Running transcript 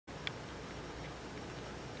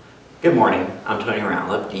Good morning. I'm Tony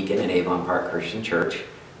Ratliff, deacon at Avon Park Christian Church,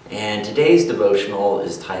 and today's devotional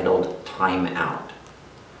is titled Time Out.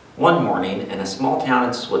 One morning in a small town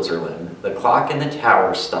in Switzerland, the clock in the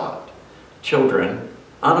tower stopped. Children,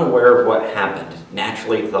 unaware of what happened,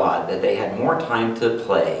 naturally thought that they had more time to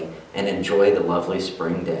play and enjoy the lovely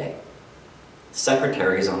spring day.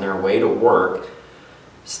 Secretaries on their way to work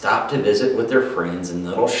stopped to visit with their friends in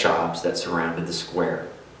little shops that surrounded the square.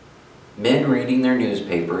 Men reading their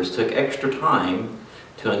newspapers took extra time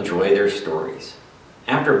to enjoy their stories.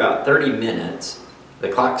 After about 30 minutes, the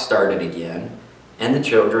clock started again, and the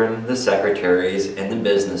children, the secretaries, and the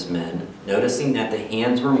businessmen, noticing that the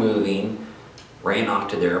hands were moving, ran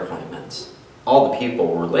off to their appointments. All the people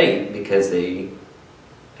were late because they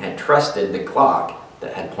had trusted the clock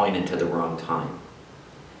that had pointed to the wrong time.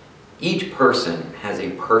 Each person has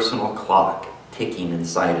a personal clock ticking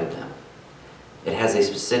inside of them. It has a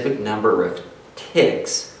specific number of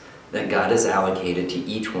ticks that God has allocated to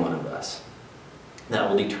each one of us that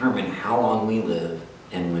will determine how long we live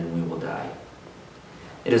and when we will die.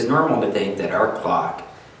 It is normal to think that our clock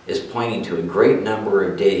is pointing to a great number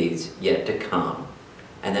of days yet to come,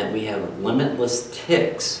 and that we have limitless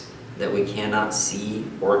ticks that we cannot see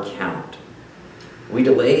or count. We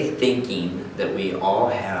delay thinking that we all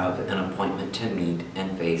have an appointment to meet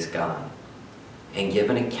and face God and give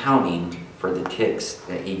an accounting for the ticks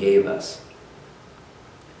that He gave us.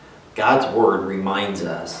 God's Word reminds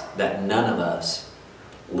us that none of us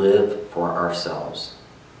live for ourselves.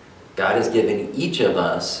 God has given each of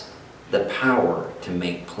us the power to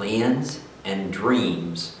make plans and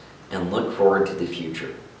dreams and look forward to the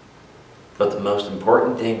future. But the most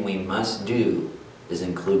important thing we must do is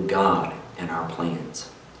include God in our plans.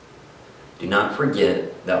 Do not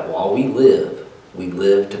forget that while we live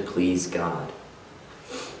to please God.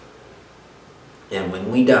 And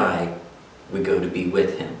when we die, we go to be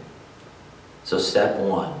with Him. So step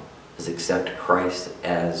one is accept Christ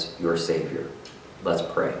as your Savior. Let's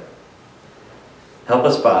pray. Help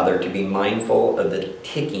us, Father, to be mindful of the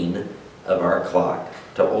ticking of our clock,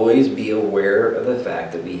 to always be aware of the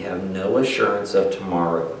fact that we have no assurance of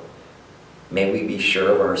tomorrow. May we be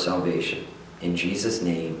sure of our salvation. In Jesus'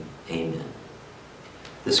 name, amen.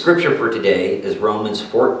 The scripture for today is Romans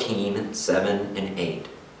 14:7 and 8.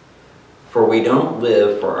 For we don't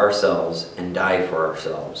live for ourselves and die for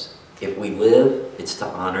ourselves. If we live, it's to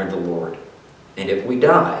honor the Lord. And if we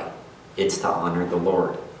die, it's to honor the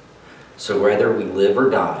Lord. So whether we live or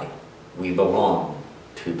die, we belong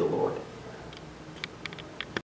to the Lord.